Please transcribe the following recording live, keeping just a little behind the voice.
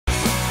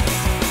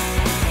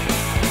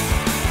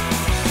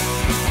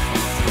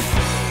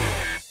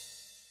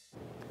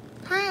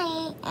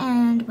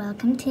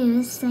welcome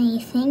to So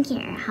You Think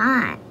You're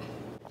Hot.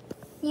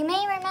 You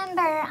may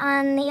remember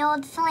on the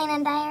old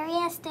Valeny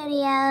Diarrhea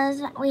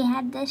Studios, we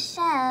had this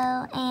show,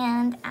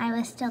 and I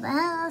was still the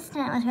host,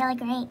 and it was really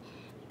great.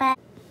 But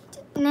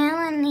now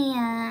on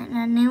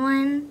the new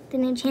one, the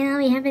new channel,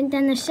 we haven't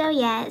done the show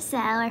yet, so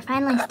we're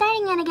finally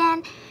starting it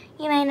again.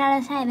 You may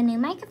notice I have a new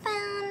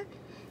microphone,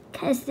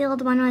 because the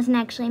old one wasn't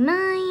actually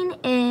mine.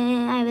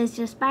 I was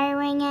just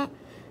borrowing it.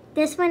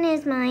 This one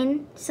is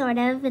mine, sort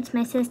of. It's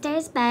my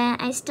sister's,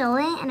 but I stole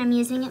it, and I'm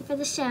using it for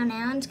the show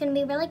now, and it's going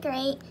to be really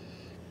great.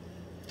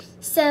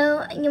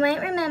 So, you might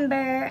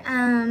remember,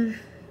 on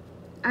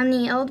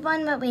the old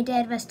one, what we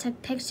did was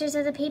took pictures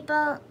of the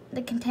people,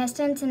 the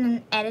contestants, and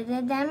then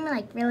edited them,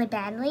 like, really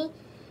badly.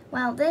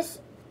 Well, this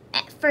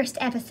first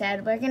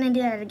episode, we're going to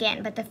do that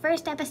again, but the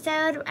first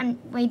episode,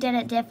 we did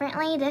it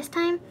differently this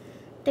time.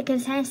 The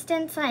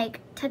contestants, like,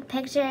 took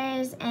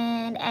pictures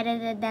and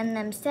edited them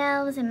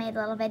themselves and made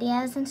little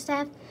videos and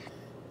stuff,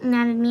 and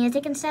added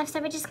music and stuff, so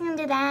we're just going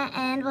to do that,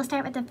 and we'll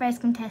start with the first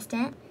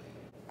contestant.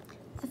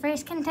 The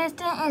first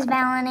contestant is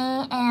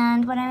Valeny,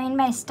 and what I mean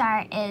by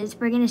start is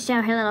we're going to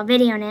show her little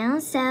video now,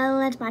 so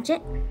let's watch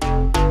it.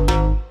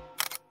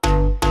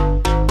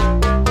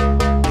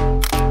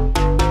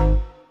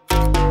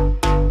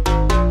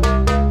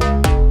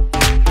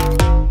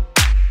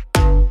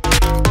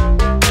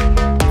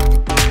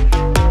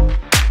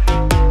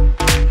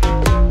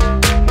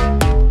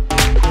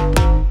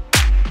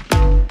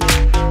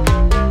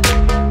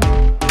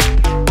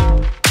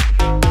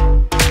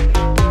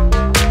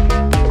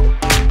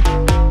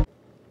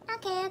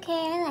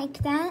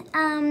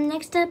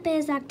 Next up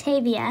is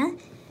Octavia.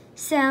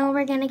 So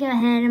we're gonna go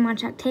ahead and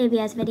watch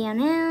Octavia's video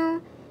now.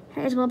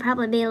 Hers will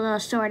probably be a little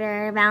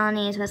shorter.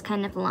 Valeny's was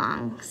kind of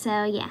long,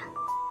 so yeah.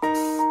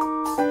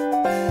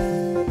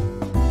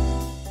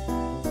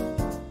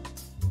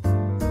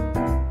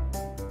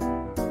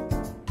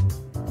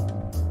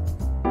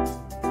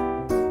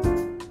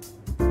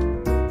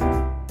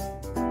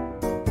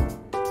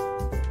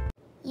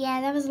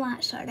 Yeah, that was a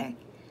lot shorter.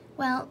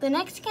 Well, the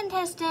next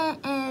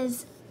contestant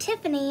is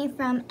Tiffany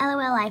from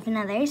LOL Life and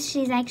Others.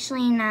 She's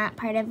actually not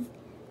part of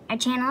our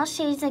channel.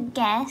 She's a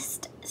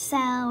guest.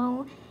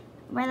 So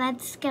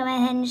let's go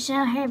ahead and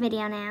show her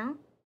video now.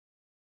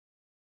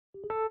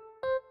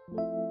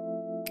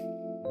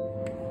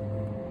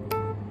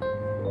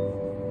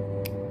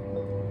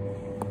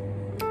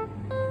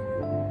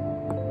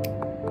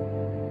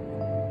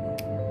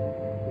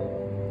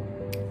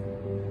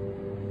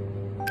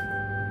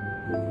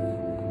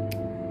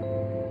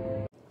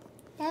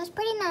 That was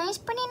pretty nice,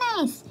 pretty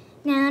nice.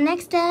 Now,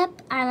 next up,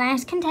 our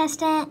last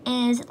contestant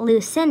is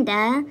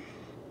Lucinda,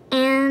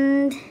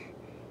 and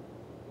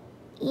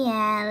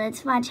yeah,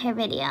 let's watch her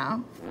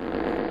video.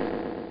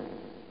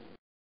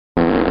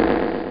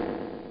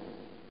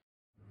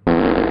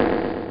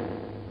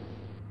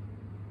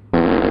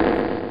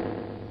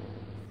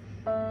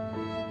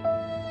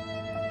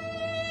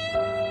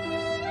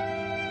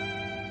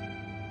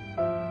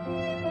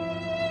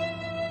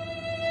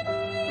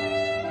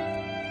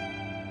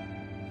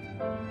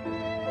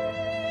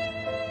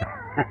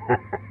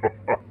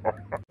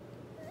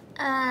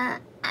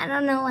 I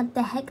don't know what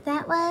the heck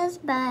that was,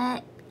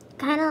 but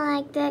kinda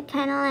liked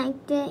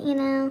it, you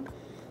know.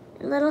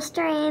 A little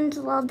strange,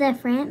 a little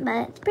different,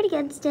 but it's pretty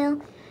good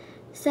still.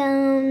 So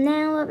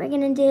now what we're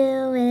gonna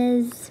do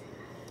is,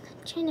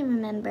 I'm trying to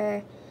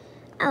remember.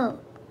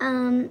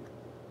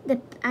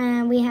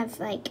 We have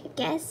like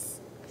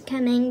guests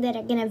coming that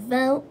are gonna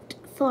vote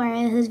for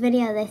whose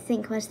video they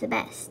think was the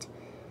best.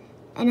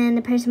 And then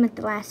the person with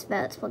the last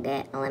votes will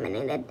get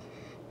eliminated.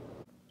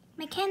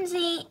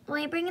 Mackenzie, will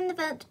you bring in the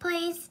votes,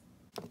 please?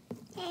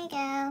 There you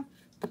go.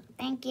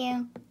 Thank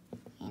you.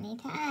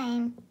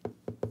 Anytime.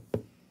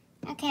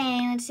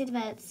 Okay, let's see the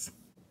votes.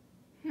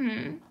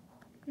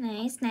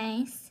 Nice,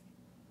 nice.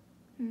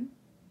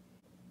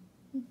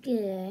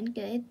 Good,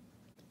 good.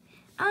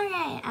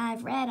 Alright,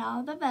 I've read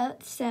all the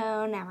votes,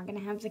 so now we're gonna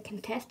have the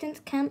contestants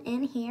come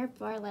in here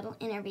for little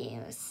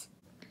interviews.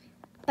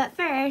 But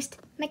first,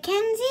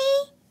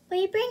 Mackenzie,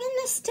 will you bring in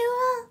the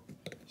stool?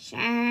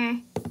 Sure.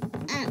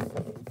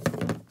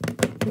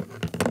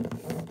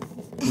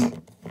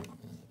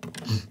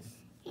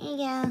 Here you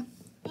go.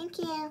 Thank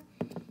you.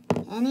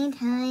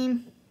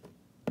 Anytime.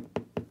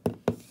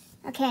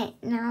 Okay,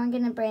 now I'm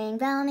gonna bring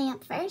Valeny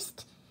up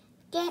first.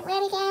 Get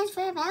ready, guys,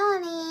 for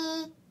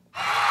Valeny.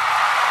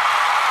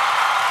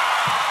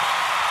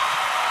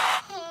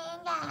 Hey,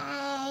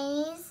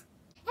 guys.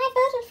 I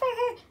voted for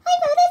her. I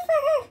voted for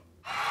her.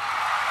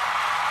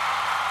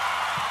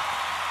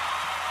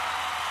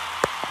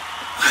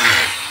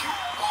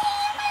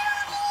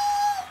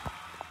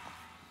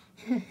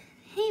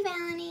 Hey,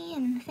 Valeny,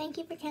 and thank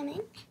you for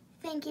coming.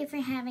 Thank you for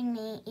having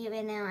me,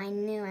 even though I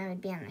knew I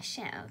would be on the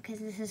show, because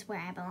this is where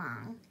I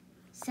belong.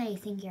 So You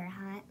Think You're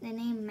Hot. The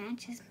name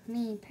matches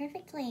me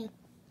perfectly.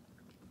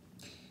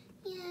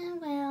 Yeah,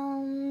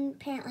 well,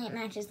 apparently it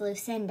matches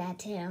Lucinda,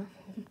 too.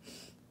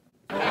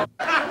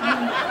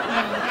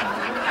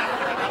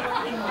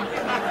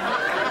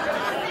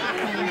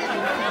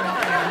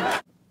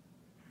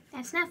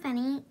 That's It's not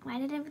funny. Why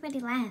did everybody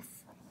laugh?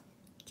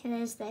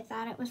 Because they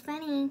thought it was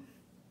funny.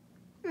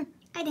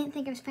 I didn't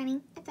think it was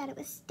funny. I thought it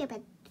was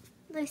stupid.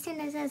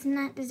 Lucinda does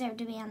not deserve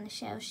to be on the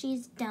show.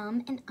 She's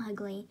dumb and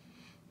ugly.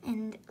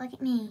 And look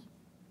at me.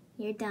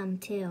 You're dumb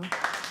too.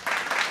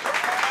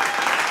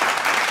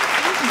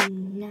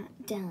 I'm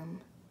not dumb.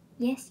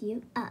 Yes,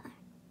 you are.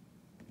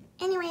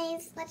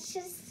 Anyways, let's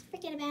just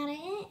forget about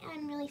it.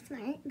 I'm really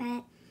smart,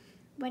 but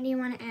what do you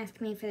want to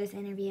ask me for this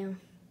interview?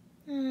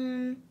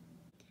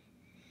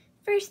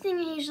 First thing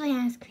I usually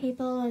ask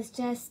people is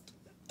just,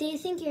 do you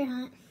think you're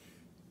hot?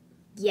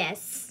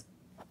 Yes.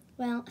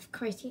 Well, of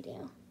course you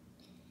do.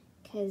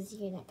 Because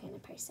you're that kind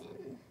of person.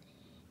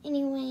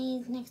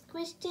 Anyways, next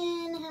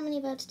question. How many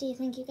votes do you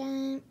think you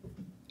got?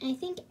 I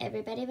think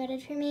everybody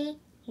voted for me.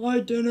 I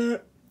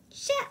didn't.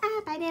 Shut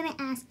up, I didn't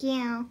ask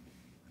you.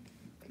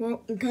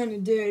 Well, you kind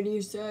of did.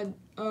 You said,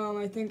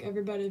 I think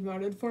everybody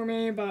voted for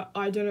me, but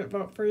I didn't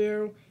vote for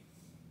you.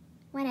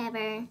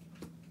 Whatever.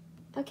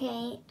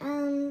 Okay,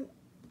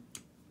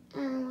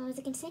 what was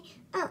I going to say?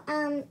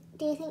 Oh,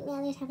 do you think the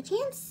others have a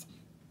chance?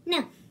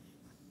 No.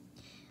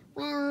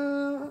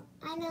 Well,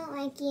 I don't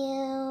like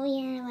you.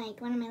 You're like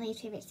one of my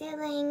least favorite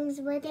siblings.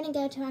 We're going to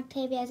go to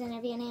Octavia's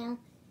interview now.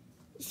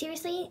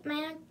 Seriously,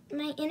 my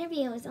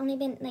interview has only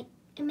been like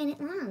a minute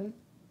long.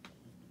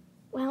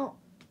 Well,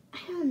 I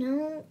don't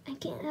know. I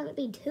can't have it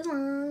be too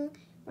long.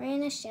 We're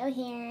in a show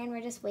here and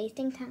we're just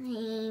wasting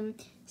time.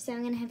 So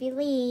I'm going to have you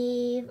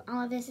leave.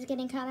 All of this is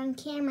getting caught on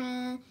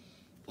camera.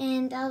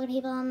 And all the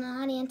people in the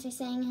audience are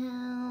saying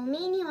how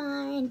mean you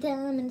are and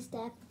dumb and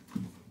stuff.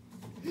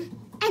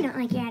 I don't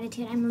like your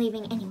attitude. I'm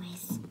leaving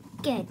anyways.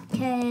 Good,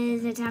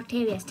 because it's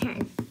Octavia's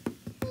turn.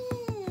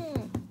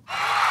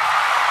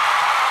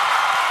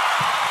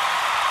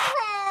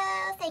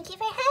 Hello. Thank you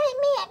for having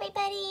me,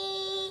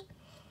 everybody.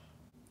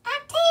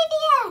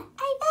 Octavia,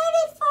 I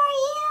voted for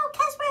you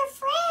because we're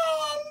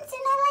friends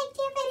and I liked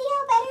your video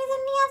better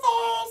than the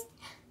others.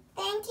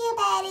 Thank you,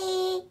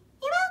 Betty.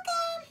 You're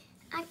welcome.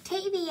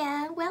 Octavia,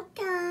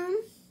 welcome.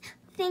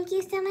 Thank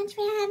you so much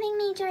for having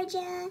me,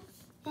 Georgia.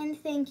 And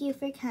thank you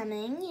for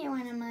coming. You're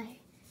one of my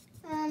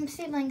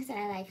siblings that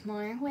I like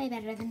more. Way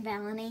better than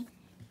Valeny.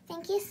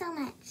 Thank you so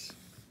much.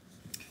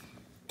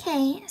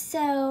 Okay,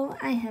 so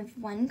I have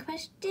one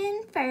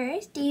question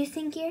first. Do you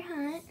think you're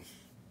hot?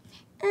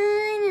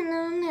 I don't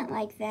know, I'm not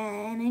like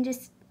that. And I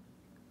just,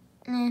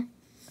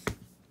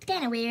 it's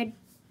kind of weird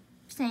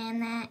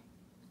saying that.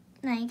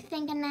 Like,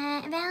 thinking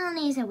that.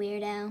 Valeny's a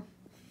weirdo.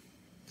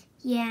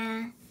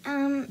 Yeah,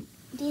 do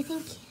you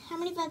think, how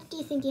many votes do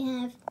you think you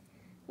have?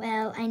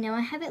 Well, I know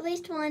I have at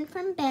least one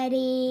from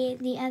Betty.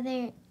 The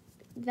other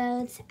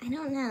votes, I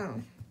don't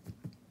know.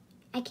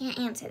 I can't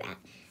answer that.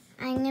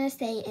 I'm going to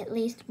say at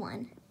least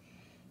one.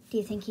 Do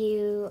you think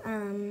you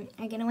are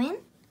going to win?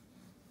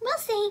 We'll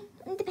see.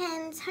 It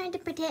depends. Hard to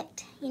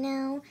predict, you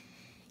know.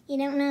 You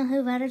don't know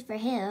who voted for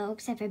who,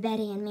 except for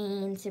Betty and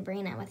me and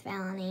Sabrina with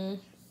Valeny.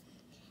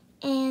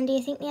 And do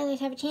you think the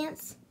others have a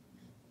chance?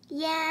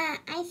 Yeah,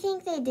 I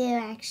think they do,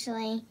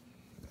 actually.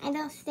 I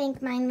don't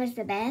think mine was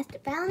the best.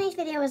 Valeny's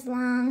video was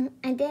long.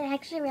 I did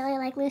actually really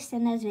like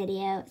Lucinda's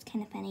video. It's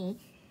kind of funny.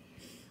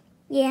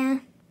 Yeah,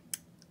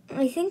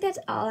 I think that's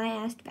all I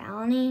asked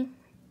Valeny.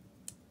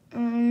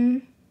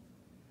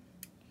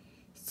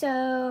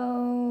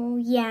 So,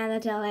 yeah,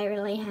 that's all I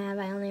really have.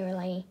 I only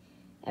really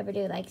ever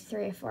do like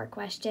 3 or 4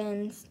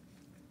 questions.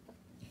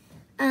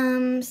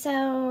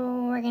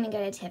 So we're gonna go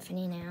to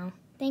Tiffany now.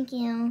 Thank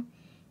you.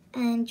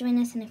 And join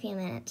us in a few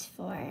minutes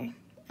for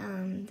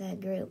the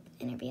group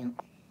interview.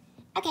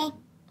 Okay,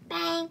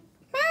 bye.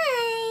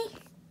 Bye.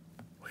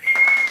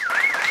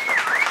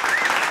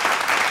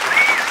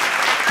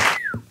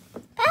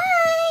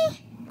 Bye.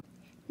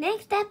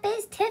 Next up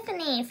is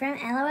Tiffany from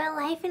LOL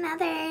Life and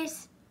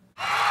Others.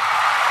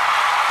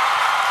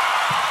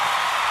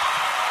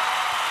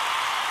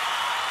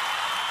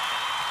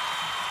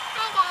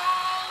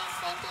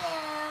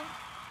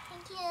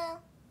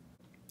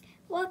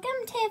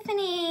 Welcome,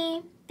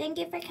 Tiffany. Thank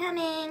you for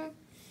coming.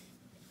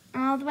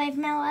 All the way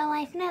from LOL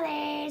Life and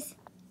Others.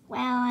 Well,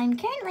 I'm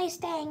currently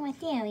staying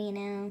with you, you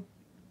know.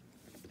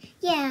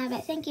 Yeah,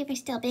 but thank you for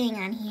still being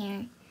on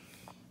here.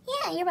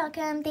 Yeah, you're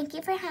welcome. Thank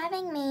you for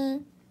having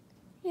me.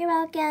 You're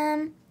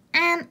welcome.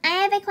 I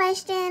have a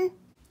question.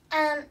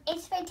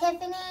 It's for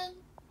Tiffany.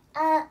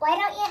 Why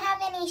don't you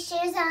have any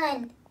shoes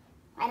on?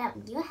 Why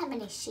don't you have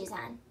any shoes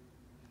on?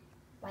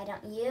 Why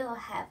don't you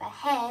have a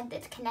head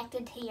that's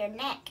connected to your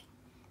neck?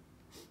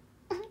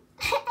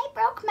 I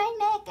broke my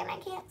neck and I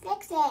can't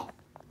fix it.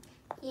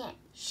 Yeah,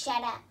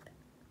 shut up.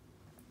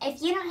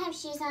 If you don't have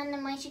shoes on,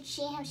 then why should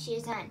she have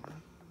shoes on?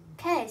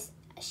 Because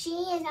she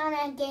is on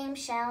a game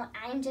show.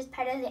 I'm just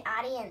part of the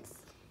audience.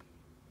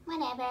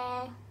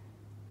 Whatever.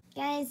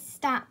 Guys,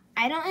 stop.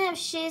 I don't have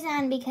shoes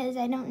on because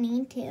I don't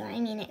need to. I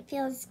mean, it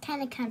feels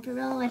kind of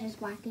comfortable with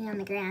just walking on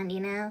the ground,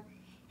 you know?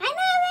 I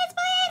know, that's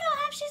why I don't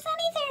have shoes on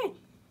either.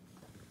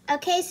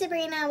 Okay,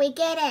 Sabrina, we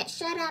get it.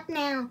 Shut up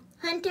now.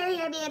 Hunter,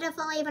 you're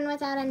beautiful even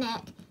without a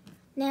neck.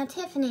 Now,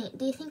 Tiffany,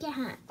 do you think you're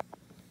hot?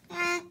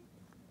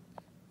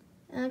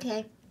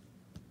 Okay.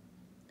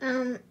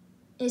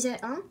 Is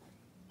it all?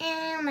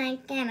 I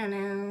don't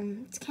know.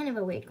 It's kind of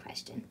a weird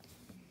question.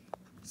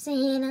 So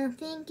you don't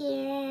think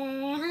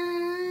you're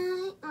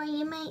hot, or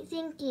you might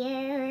think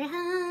you're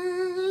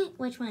hot.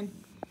 Which one?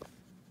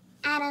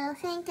 I don't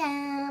think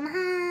I'm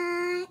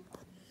hot.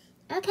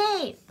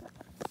 Okay.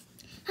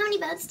 How many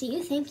votes do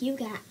you think you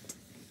got?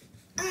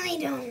 I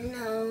don't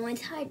know.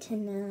 It's hard to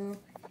know.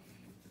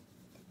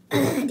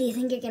 Do you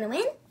think you're gonna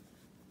win?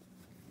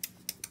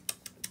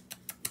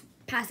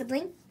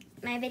 Possibly.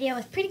 My video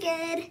was pretty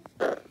good.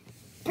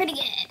 Pretty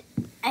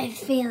good. I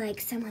feel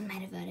like someone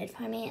might have voted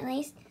for me at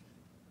least.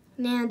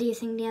 Now, do you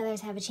think the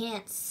others have a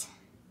chance?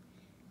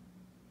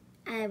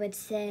 I would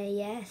say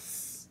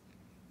yes.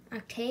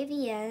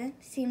 Octavia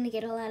seemed to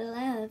get a lot of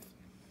love.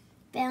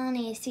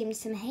 Valeny seemed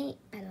some hate,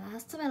 but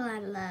also a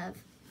lot of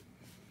love.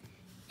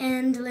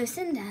 And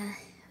Lucinda,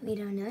 we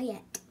don't know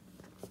yet.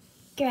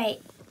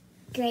 Great.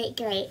 Great,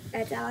 great.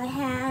 That's all I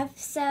have.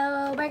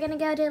 So we're going to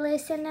go to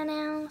Lucinda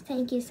now.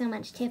 Thank you so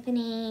much,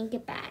 Tiffany.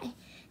 Goodbye.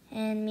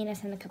 And meet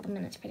us in a couple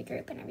minutes for the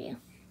group interview.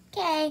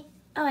 Okay.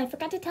 Oh, I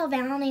forgot to tell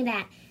Valeny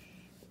that.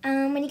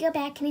 When you go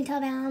back, can you tell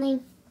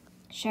Valeny?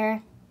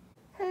 Sure.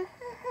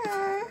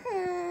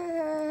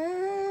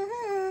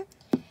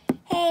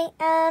 Hey,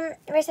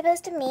 we're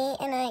supposed to meet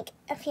in like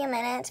a few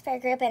minutes for a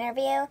group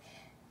interview.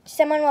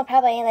 Someone will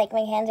probably, like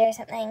Mackenzie or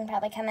something,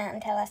 probably come out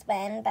and tell us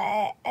when,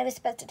 but I was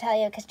supposed to tell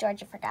you because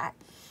Georgia forgot.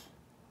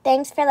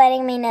 Thanks for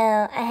letting me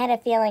know. I had a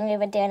feeling we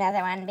would do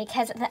another one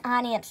because the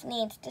audience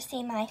needs to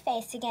see my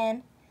face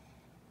again.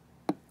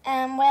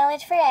 Well,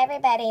 it's for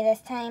everybody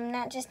this time,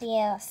 not just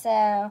you,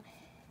 so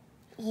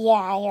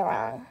yeah, you're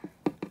wrong.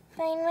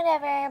 Fine,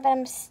 whatever, but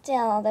I'm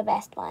still the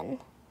best one.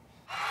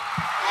 Oops,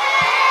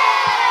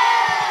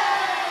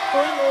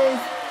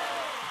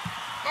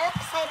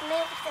 I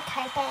moved the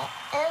carpet.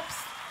 Oops.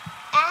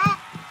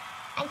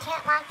 I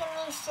can't walk in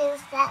these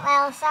shoes that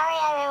well. Sorry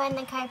I ruined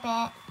the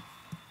carpet.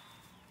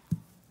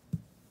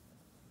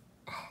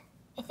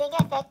 I think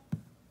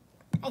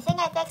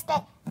I fixed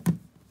it.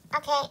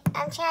 Okay,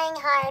 I'm trying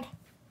hard.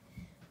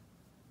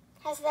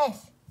 How's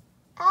this?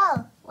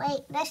 Oh,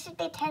 wait, this should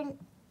be turned.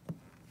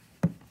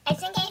 I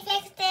think I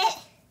fixed it.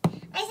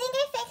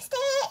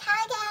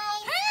 Hi,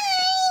 guys.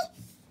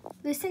 Hi!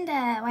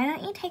 Lucinda, why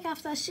don't you take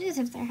off those shoes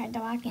if they're hard to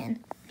walk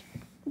in?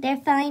 They're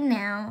fine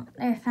now.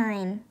 They're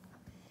fine.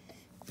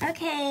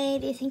 Okay,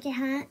 do you think you're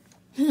hot?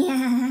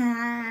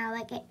 Yeah,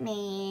 look at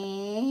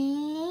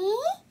me.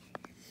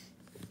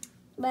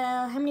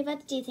 Well, how many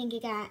votes do you think you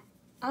got?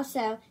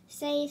 Also,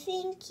 say you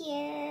think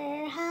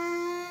you're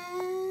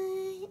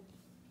hot.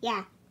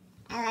 Yeah,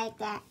 I like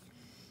that.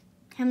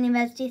 How many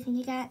votes do you think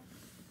you got?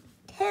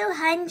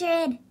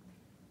 200.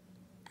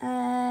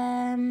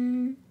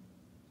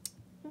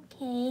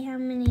 Okay, how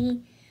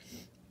many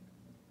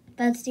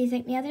votes do you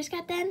think the others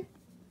got then?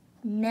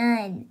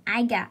 None.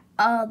 I got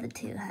all the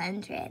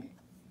 200.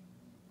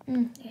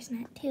 There's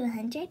not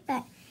 200,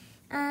 but,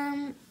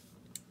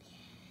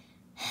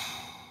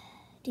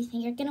 do you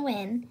think you're gonna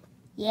win?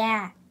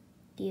 Yeah.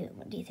 Do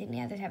you think the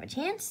others have a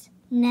chance?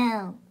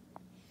 No.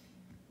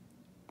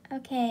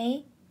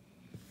 Okay.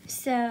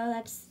 So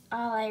that's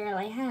all I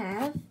really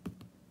have.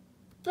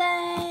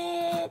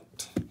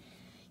 But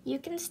you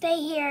can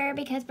stay here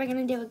because we're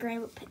gonna do a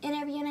group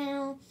interview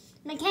now.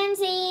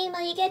 Mackenzie,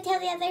 will you go tell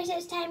the others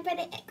it's time for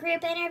the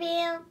group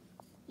interview?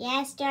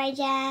 Yes,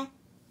 Georgia.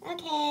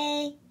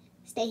 Okay.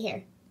 Stay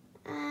here.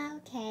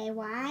 Okay,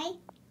 why?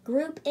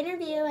 Group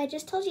interview, I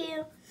just told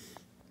you.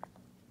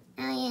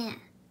 Oh, yeah.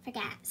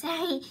 Forgot.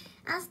 Sorry.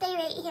 I'll stay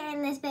right here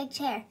in this big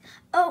chair.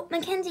 Oh,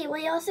 Mackenzie, will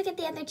you also get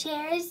the other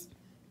chairs?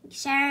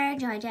 Sure,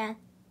 Georgia.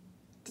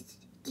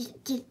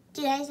 Did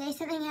I say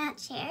something about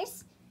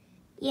chairs?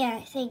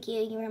 Yeah, thank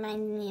you. You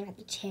reminded me about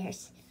the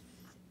chairs.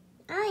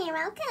 Oh, you're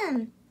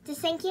welcome. Does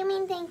thank you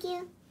mean thank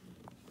you?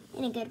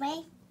 In a good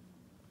way?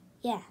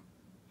 Yeah.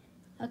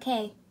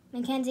 Okay,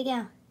 Mackenzie,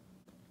 go.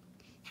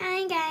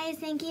 Hi, guys.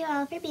 Thank you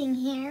all for being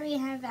here. We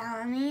have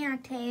Valeny,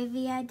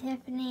 Octavia,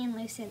 Tiffany, and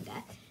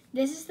Lucinda.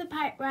 This is the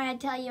part where I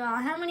tell you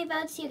all how many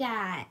votes you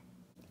got.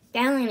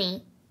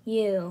 Valeny,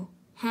 you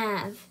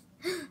have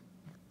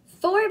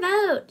 4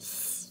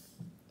 votes.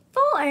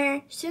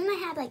 4? Shouldn't I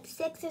have like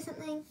 6 or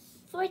something?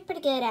 4 is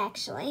pretty good,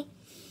 actually.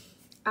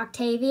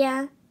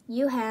 Octavia,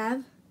 you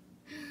have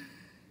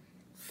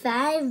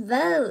 5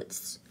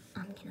 votes.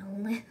 I'm gonna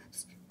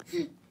lose.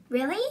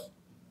 Really?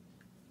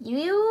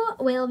 You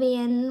will be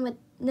in with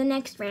the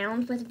next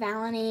round with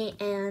Valeny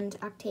and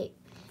Octavia.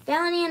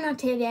 Valeny and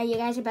Octavia, you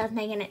guys are both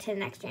making it to the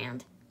next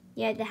round.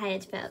 You had the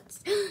highest votes.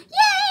 Yay!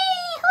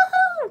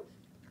 Woohoo!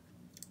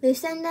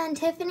 Lucinda and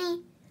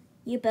Tiffany,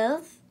 you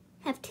both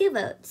have 2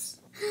 votes.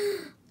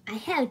 I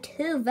have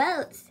 2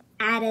 votes.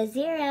 Add a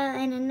 0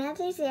 and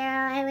another 0,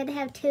 I would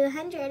have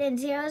 200, and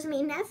zeros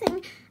mean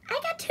nothing. I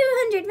got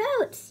 200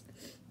 votes.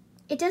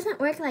 It doesn't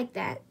work like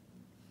that.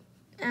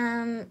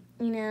 You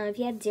know, if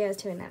you add zeros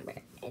to a number,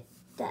 it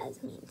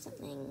does mean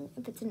something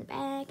if it's in the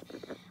bag.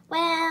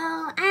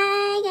 Well,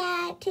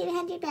 I got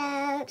 200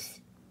 votes.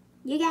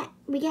 We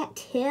got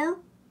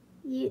 2?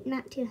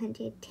 Not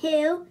 200,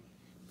 2?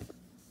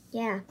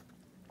 Yeah.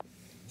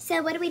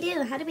 So what do we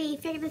do? How do we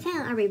figure this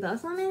out? Are we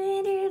both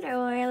eliminated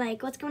or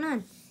like what's going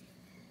on?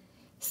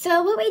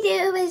 So what we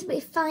do is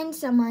we find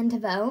someone to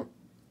vote.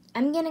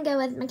 I'm gonna go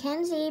with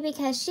Mackenzie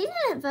because she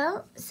didn't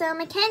vote. So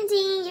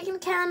Mackenzie, you can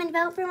come and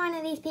vote for one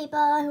of these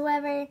people.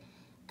 Whoever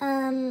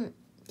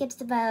gets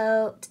to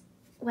vote,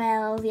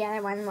 well, the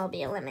other one will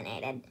be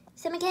eliminated.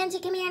 So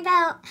Mackenzie, come here and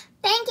vote.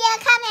 Thank you,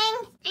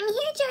 coming. I'm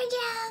here,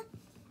 Georgia.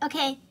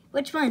 Okay,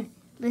 which one?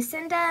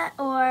 Lucinda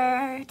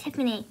or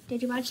Tiffany?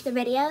 Did you watch the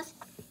videos?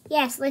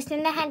 Yes,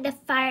 Lucinda had the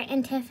fart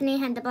and Tiffany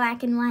had the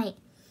black and white.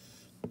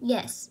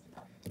 Yes,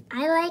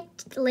 I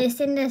liked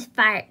Lucinda's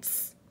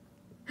farts.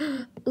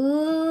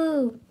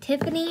 Ooh,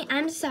 Tiffany,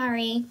 I'm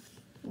sorry.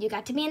 You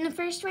got to be in the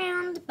first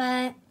round,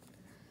 but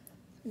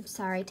I'm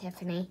sorry,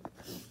 Tiffany.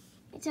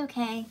 It's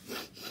okay.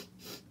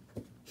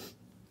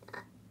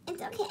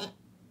 It's okay.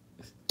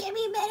 Give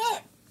me a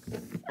minute.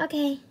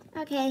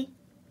 Okay.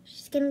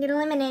 She's gonna get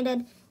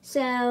eliminated.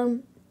 So,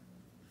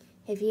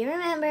 if you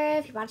remember,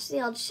 if you watch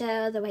the old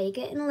show, the way you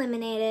get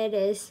eliminated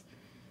is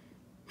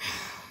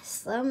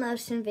slow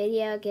motion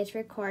video gets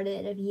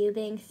recorded of you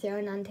being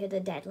thrown onto the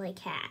deadly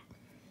cat.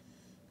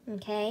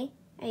 Okay?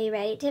 Are you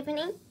ready,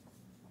 Tiffany?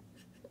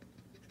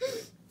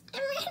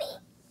 I'm ready.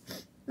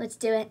 Let's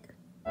do it.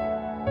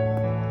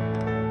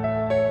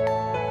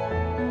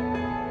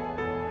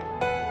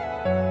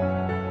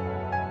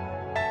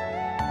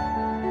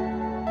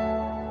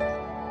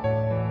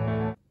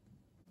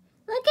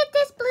 Look at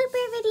this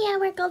blooper video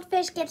where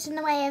Goldfish gets in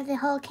the way of the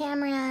whole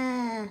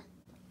camera.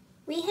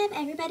 We have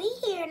everybody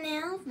here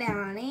now.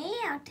 Valeny,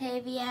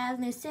 Octavia,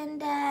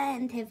 Lucinda,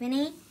 and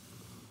Tiffany.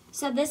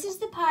 So this is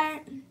the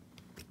part...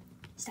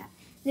 Stop.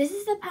 This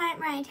is the part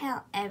where I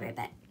tell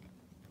everybody.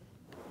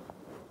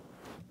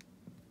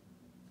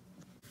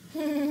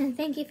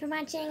 Thank you for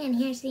watching, and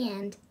here's the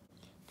end.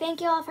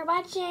 Thank you all for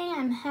watching.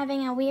 I'm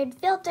having a weird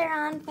filter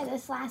on for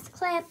this last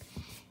clip,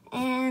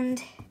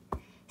 and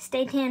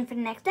stay tuned for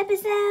the next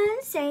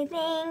episode. Say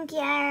think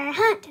you're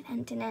hot.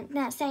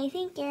 Say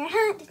think you're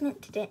hot.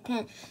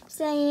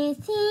 Say you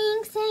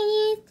think